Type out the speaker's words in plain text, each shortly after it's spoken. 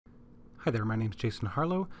Hi there, my name is Jason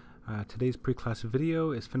Harlow. Today's pre-class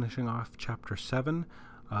video is finishing off Chapter 7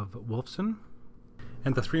 of Wolfson.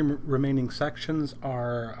 And the three remaining sections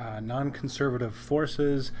are non-conservative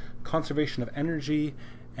forces, conservation of energy,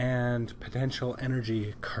 and potential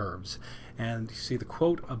energy curves. And you see the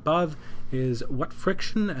quote above is, what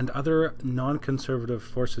friction and other non-conservative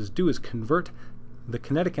forces do is convert the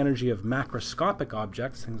kinetic energy of macroscopic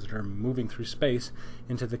objects, things that are moving through space,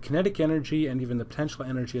 into the kinetic energy and even the potential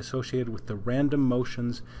energy associated with the random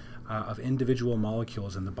motions of individual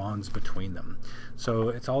molecules and the bonds between them. So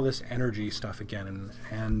it's all this energy stuff again.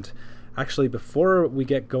 And actually, before we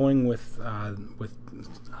get going with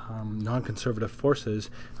non-conservative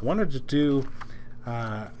forces, I wanted to do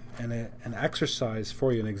an exercise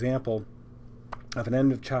for you, an example of an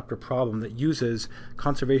end of chapter problem that uses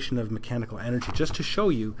conservation of mechanical energy, just to show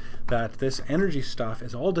you that this energy stuff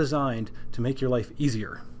is all designed to make your life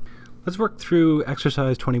easier. Let's work through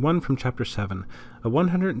exercise 21 from chapter 7. A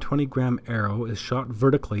 120 gram arrow is shot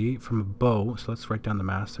vertically from a bow, so let's write down the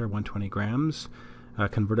mass there, 120 grams,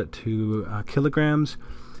 convert it to kilograms.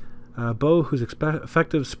 A bow whose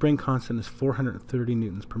effective spring constant is 430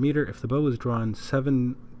 newtons per meter. If the bow is drawn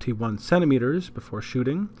 71 centimeters before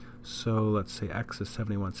shooting, so let's say x is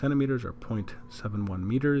 71 centimeters or 0.71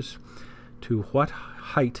 meters, to what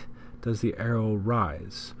height does the arrow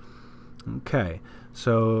rise? Okay,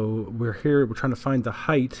 so we're trying to find the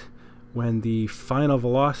height when the final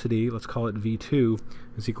velocity, let's call it v2,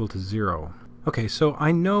 is equal to 0. Okay, so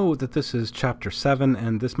I know that this is chapter 7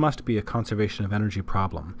 and this must be a conservation of energy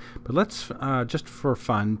problem, but let's just for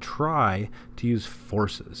fun try to use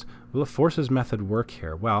forces. Will the forces method work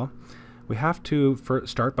here? Well, we have to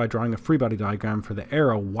start by drawing a free body diagram for the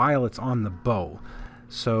arrow while it's on the bow.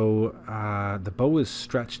 So the bow is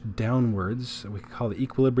stretched downwards. We can call the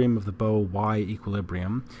equilibrium of the bow y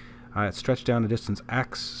equilibrium. It's stretched down a distance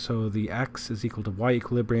x, so the x is equal to y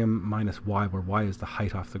equilibrium minus y, where y is the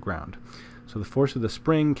height off the ground. So the force of the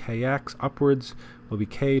spring, kx, upwards will be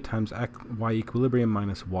k times y equilibrium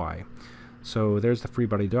minus y. So there's the free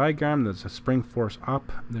body diagram. There's a spring force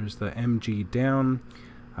up. There's the mg down.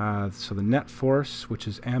 So the net force, which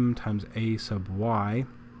is m times a sub y,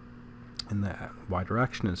 in the y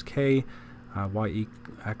direction is k, y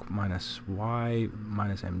minus y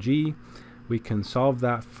minus mg. We can solve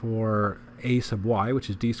that for a sub y, which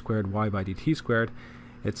is d squared y by dt squared.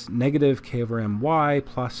 It's negative k over my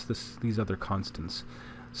plus these other constants.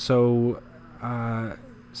 So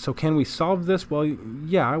so can we solve this? Well,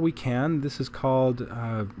 yeah, we can. This is called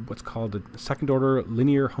what's called a second order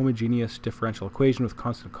linear homogeneous differential equation with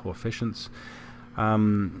constant coefficients.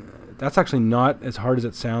 That's actually not as hard as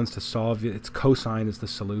it sounds to solve. Its cosine is the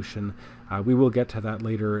solution. We will get to that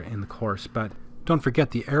later in the course, but don't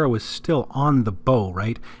forget the arrow is still on the bow,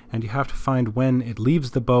 right? And you have to find when it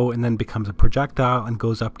leaves the bow and then becomes a projectile and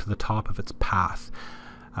goes up to the top of its path.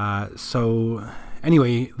 So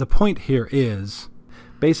anyway, the point here is,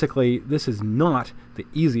 basically, this is not the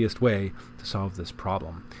easiest way to solve this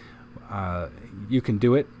problem. You can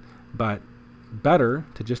do it, but better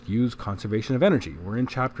to just use conservation of energy. We're in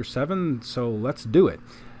chapter 7, so let's do it.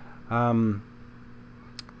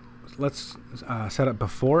 Let's set up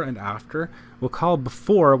before and after. We'll call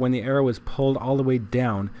before when the arrow is pulled all the way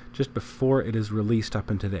down, just before it is released up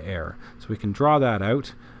into the air. So we can draw that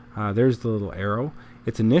out. There's the little arrow.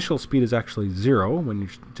 Its initial speed is actually 0 when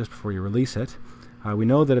just before you release it. We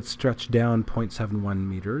know that it's stretched down 0.71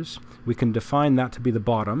 meters. We can define that to be the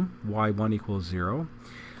bottom, y1 equals 0.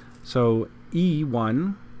 So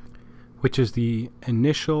E1, which is the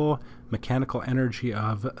initial mechanical energy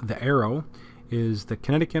of the arrow, is the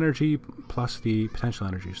kinetic energy plus the potential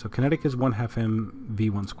energy. So kinetic is 1/2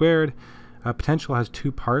 mv1 squared. Potential has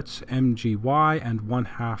two parts, mgy and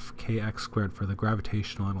 1/2 kx squared for the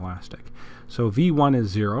gravitational and elastic. So v1 is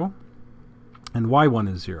 0. And y1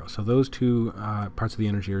 is 0. So those two parts of the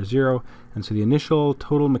energy are 0. And so the initial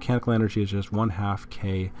total mechanical energy is just 1/2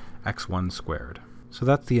 k x1 squared. So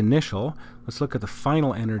that's the initial. Let's look at the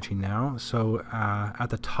final energy now. So at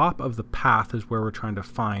the top of the path is where we're trying to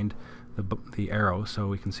find the arrow. So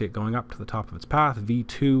we can see it going up to the top of its path.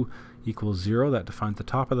 v2 equals 0. That defines the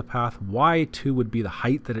top of the path. y2 would be the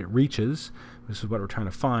height that it reaches. This is what we're trying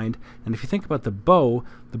to find. And if you think about the bow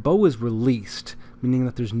is released, meaning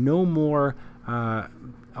that there's no more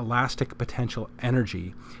elastic potential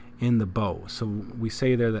energy in the bow. So we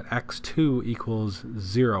say there that x2 equals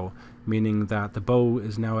 0, meaning that the bow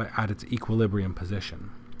is now at its equilibrium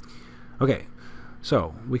position. Okay,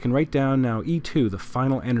 so we can write down now E2, the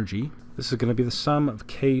final energy. This is going to be the sum of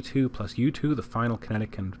K2 plus U2, the final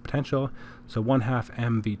kinetic and potential. So 1/2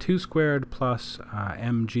 mv2 squared plus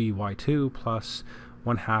mgy2 plus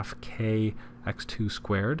 1/2 k x2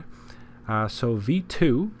 squared. So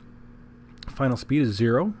v2, final speed, is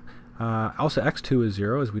 0. Also x2 is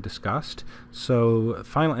 0, as we discussed. So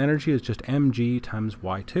final energy is just mg times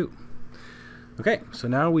y2. Okay, so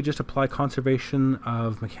now we just apply conservation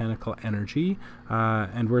of mechanical energy,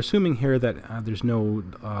 and we're assuming here that there's no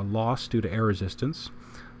loss due to air resistance.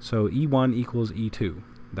 So E1 equals E2.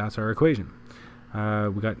 That's our equation.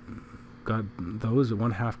 We got those at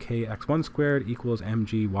 1/2 k x1 squared equals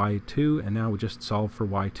mg y2, and now we just solve for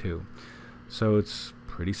y2. So it's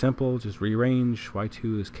pretty simple, just rearrange.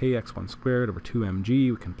 Y2 is k x1 squared over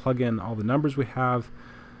 2mg. We can plug in all the numbers we have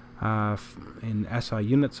in SI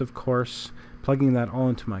units, of course. Plugging that all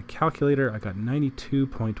into my calculator, I got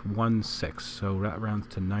 92.16, so that rounds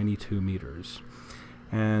to 92 meters.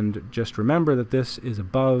 And just remember that this is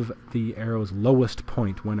above the arrow's lowest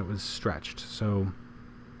point when it was stretched. So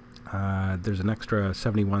there's an extra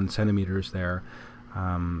 71 centimeters there.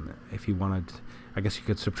 If you wanted, I guess you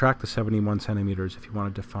could subtract the 71 centimeters if you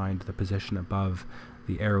wanted to find the position above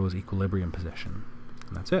the arrow's equilibrium position.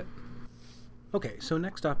 And that's it. Okay, so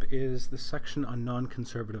next up is the section on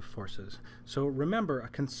non-conservative forces. So remember, a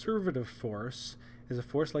conservative force is a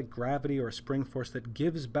force like gravity or a spring force that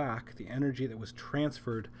gives back the energy that was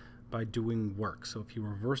transferred by doing work. So if you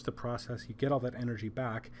reverse the process, you get all that energy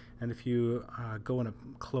back, and if you go in a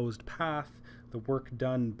closed path, the work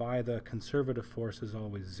done by the conservative force is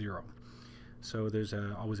always 0. So there's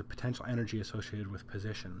always a potential energy associated with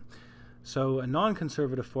position. So a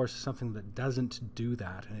non-conservative force is something that doesn't do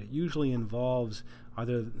that, and it usually involves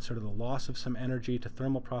either sort of the loss of some energy to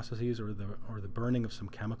thermal processes or the burning of some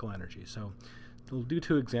chemical energy. So we'll do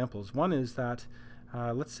two examples. One is that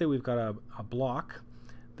let's say we've got a block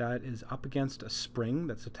that is up against a spring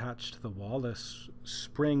that's attached to the wall. This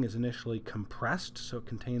spring is initially compressed, so it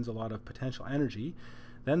contains a lot of potential energy.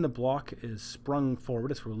 Then the block is sprung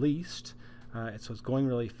forward, it's released, so it's going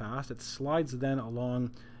really fast. It slides then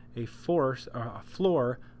along a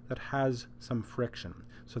floor that has some friction.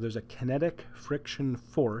 So there's a kinetic friction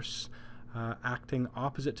force acting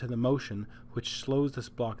opposite to the motion, which slows this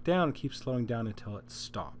block down and keeps slowing down until it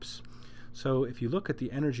stops. So if you look at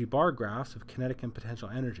the energy bar graphs of kinetic and potential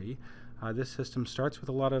energy, this system starts with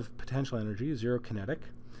a lot of potential energy, 0 kinetic.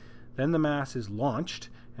 Then the mass is launched,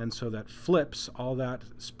 and so that flips all that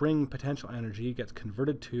spring potential energy, gets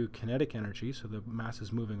converted to kinetic energy, so the mass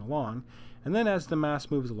is moving along. And then as the mass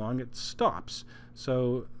moves along, it stops.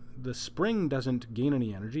 So the spring doesn't gain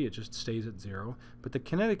any energy, it just stays at 0, but the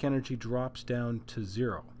kinetic energy drops down to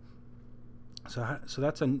 0. So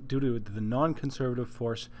that's due to the non-conservative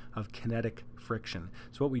force of kinetic friction.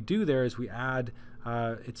 So what we do there is we add,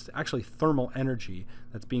 it's actually thermal energy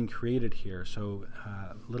that's being created here. So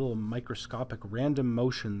little microscopic random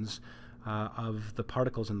motions of the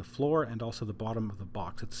particles in the floor and also the bottom of the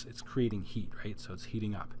box. It's creating heat, right? So it's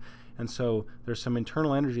heating up. And so there's some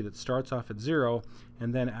internal energy that starts off at 0,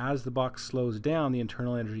 and then as the box slows down, the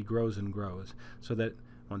internal energy grows and grows. So that,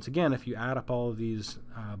 once again, if you add up all of these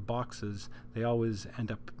boxes, they always end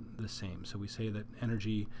up the same. So we say that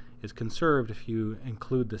energy is conserved if you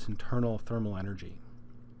include this internal thermal energy.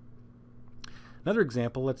 Another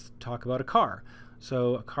example, let's talk about a car.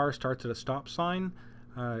 So a car starts at a stop sign.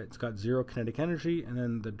 It's got 0 kinetic energy, and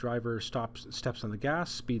then the driver steps on the gas,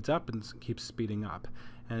 speeds up, and keeps speeding up.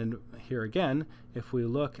 And here again, if we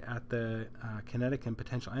look at the kinetic and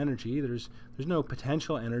potential energy, there's no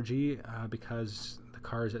potential energy because the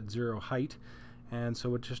car is at 0 height, and so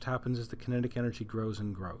what just happens is the kinetic energy grows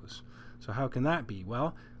and grows. So how can that be?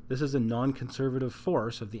 Well, this is a non-conservative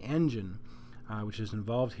force of the engine which is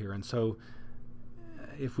involved here, and so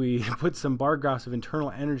if we put some bar graphs of internal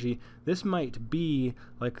energy, this might be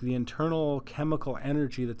like the internal chemical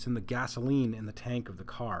energy that's in the gasoline in the tank of the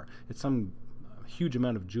car. It's some huge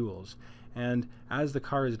amount of joules, and as the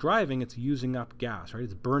car is driving, it's using up gas, right?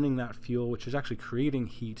 It's burning that fuel, which is actually creating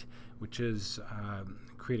heat, which is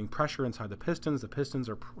creating pressure inside the pistons. The pistons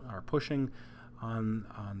are pushing on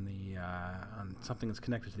something that's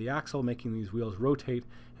connected to the axle, making these wheels rotate,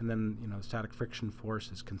 and then the static friction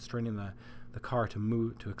force is constraining the car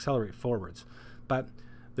to accelerate forwards. But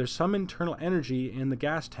there's some internal energy in the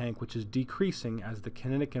gas tank which is decreasing as the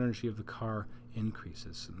kinetic energy of the car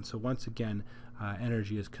increases, and so once again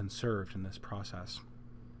energy is conserved in this process.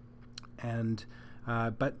 And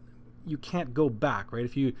but you can't go back, right?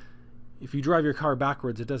 If you drive your car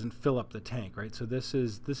backwards, it doesn't fill up the tank, right? So this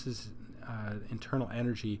is internal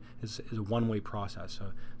energy is a one-way process.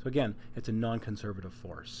 So again, it's a non-conservative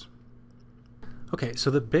force. Okay, so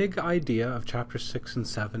the big idea of chapter 6 and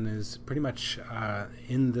 7 is pretty much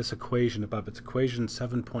in this equation above. It's equation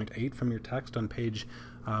 7.8 from your text on page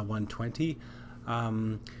 120.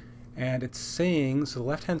 And it's saying, so the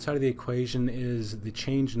left-hand side of the equation is the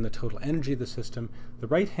change in the total energy of the system. The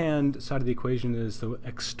right-hand side of the equation is the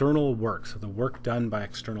external work, so the work done by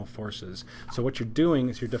external forces. So what you're doing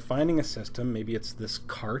is you're defining a system. Maybe it's this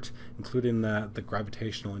cart, including the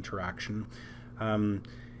gravitational interaction.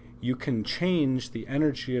 You can change the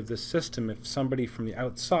energy of the system if somebody from the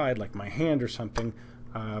outside, like my hand or something,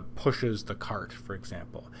 pushes the cart, for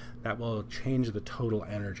example. That will change the total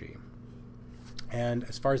energy. And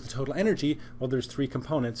as far as the total energy, well, there's three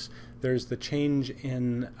components. There's the change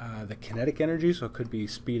in the kinetic energy, so it could be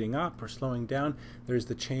speeding up or slowing down. There's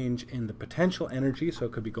the change in the potential energy, so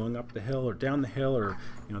it could be going up the hill or down the hill, or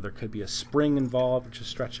there could be a spring involved, which is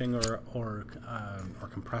stretching or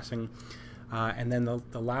compressing. And then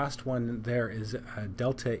the last one there is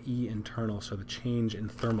delta E internal, so the change in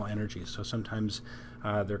thermal energy. So sometimes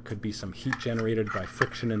there could be some heat generated by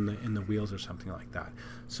friction in the wheels or something like that.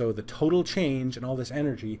 So the total change in all this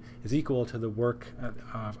energy is equal to the work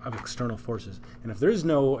of external forces. And if there's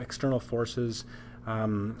no external forces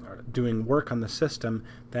doing work on the system,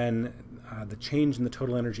 then the change in the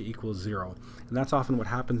total energy equals zero. And that's often what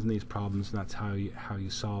happens in these problems, and that's how you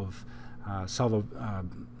solve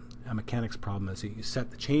a mechanics problem, is that you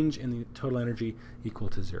set the change in the total energy equal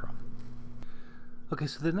to zero. Okay,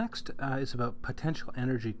 so the next is about potential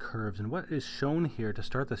energy curves, and what is shown here to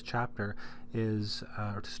start this chapter is,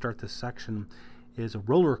 or to start this section, is a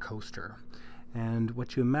roller coaster. And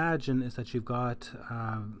what you imagine is that you've got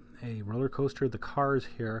a roller coaster. The cars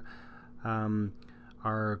here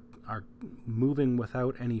are moving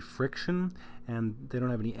without any friction, and they don't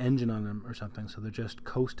have any engine on them or something, so they're just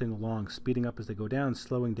coasting along, speeding up as they go down,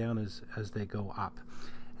 slowing down as they go up.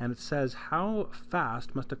 And it says, how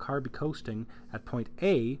fast must a car be coasting at point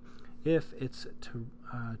A if it's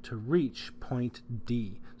to reach point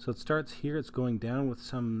D? So it starts here, it's going down with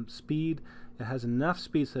some speed. It has enough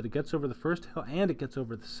speed so that it gets over the first hill and it gets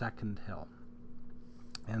over the second hill.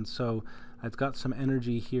 And so it's got some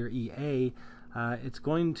energy here, EA. It's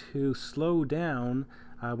going to slow down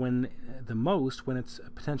when its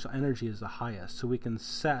potential energy is the highest. So we can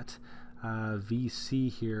set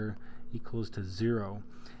VC here equals to 0,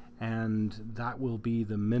 and that will be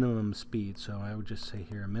the minimum speed. So I would just say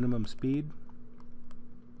here minimum speed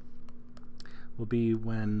will be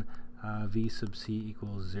when V sub C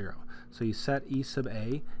equals 0. So you set E sub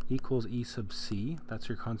A equals E sub C. That's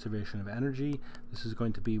your conservation of energy. This is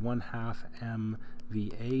going to be 1/2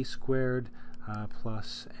 mVA squared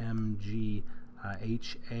plus mg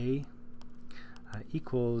HA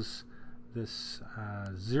equals this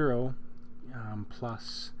 0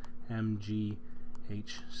 plus mg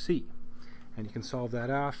HC. And you can solve that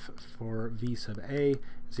off for V sub A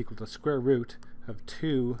is equal to square root of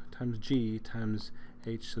 2 times g times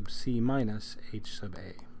h sub c minus h sub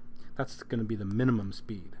a. That's going to be the minimum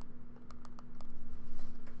speed.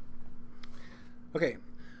 Okay,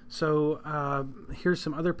 so here's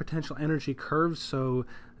some other potential energy curves. So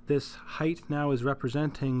this height now is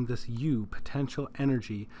representing this U, potential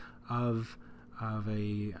energy of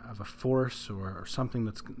a force or something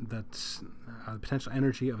that's the potential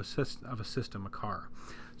energy of a system, a car.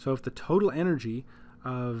 So if the total energy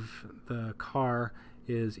of the car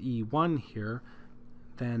is E1 here,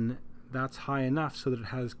 then that's high enough so that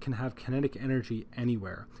it can have kinetic energy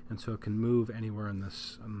anywhere, and so it can move anywhere on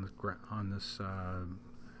this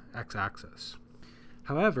x-axis.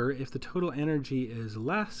 However, if the total energy is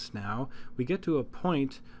less now, we get to a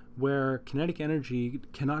point where kinetic energy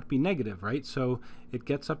cannot be negative, right? So it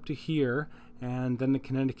gets up to here, and then the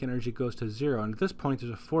kinetic energy goes to 0. And at this point,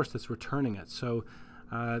 there's a force that's returning it. So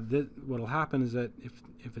what will happen is that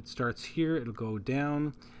if it starts here, it'll go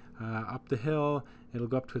down, up the hill, it'll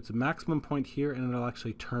go up to its maximum point here, and it'll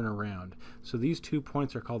actually turn around. So these 2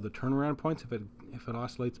 points are called the turnaround points. If it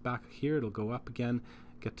oscillates back here, it'll go up again,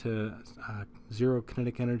 get to 0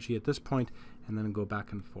 kinetic energy at this point, and then go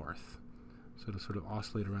back and forth. So it'll sort of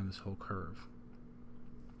oscillate around this whole curve.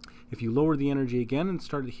 If you lower the energy again and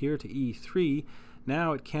start it here to E3,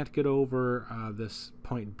 now it can't get over this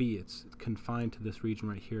point B. It's confined to this region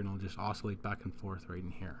right here, and it'll just oscillate back and forth right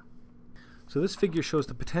in here. So this figure shows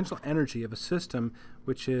the potential energy of a system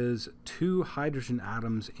which is 2 hydrogen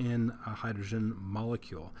atoms in a hydrogen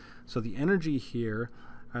molecule. So the energy here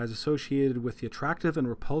is associated with the attractive and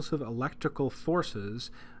repulsive electrical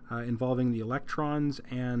forces involving the electrons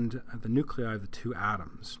and the nuclei of the 2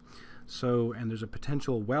 atoms. So, and there's a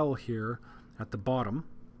potential well here at the bottom,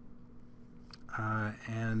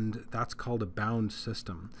 and that's called a bound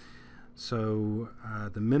system. So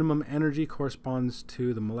the minimum energy corresponds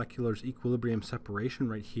to the molecular equilibrium separation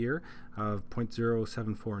right here of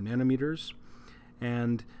 0.074 nanometers,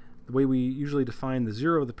 and the way we usually define the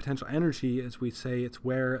zero of the potential energy is we say it's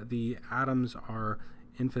where the atoms are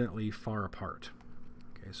infinitely far apart.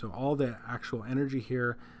 Okay, so all the actual energy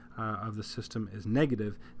here of the system is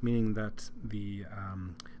negative, meaning that the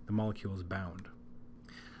molecule is bound.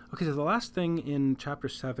 Okay, so the last thing in Chapter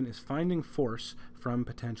 7 is finding force from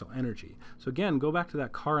potential energy. So again, go back to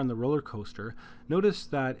that car on the roller coaster. Notice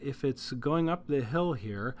that if it's going up the hill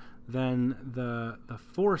here, then the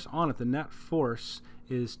force on it, the net force,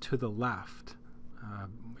 is to the left,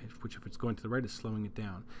 which if it's going to the right is slowing it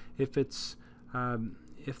down. If it's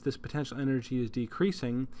if this potential energy is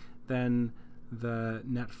decreasing, then the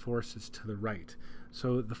net force is to the right.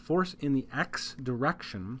 So the force in the x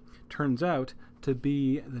direction turns out to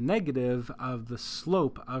be the negative of the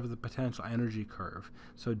slope of the potential energy curve.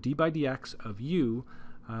 So d by dx of u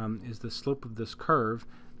is the slope of this curve.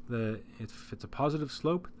 If it's a positive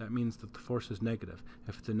slope, that means that the force is negative.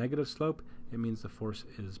 If it's a negative slope, it means the force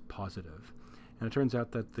is positive. And it turns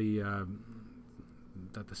out that the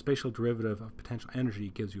spatial derivative of potential energy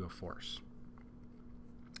gives you a force.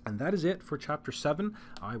 And that is it for Chapter 7.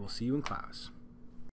 I will see you in class.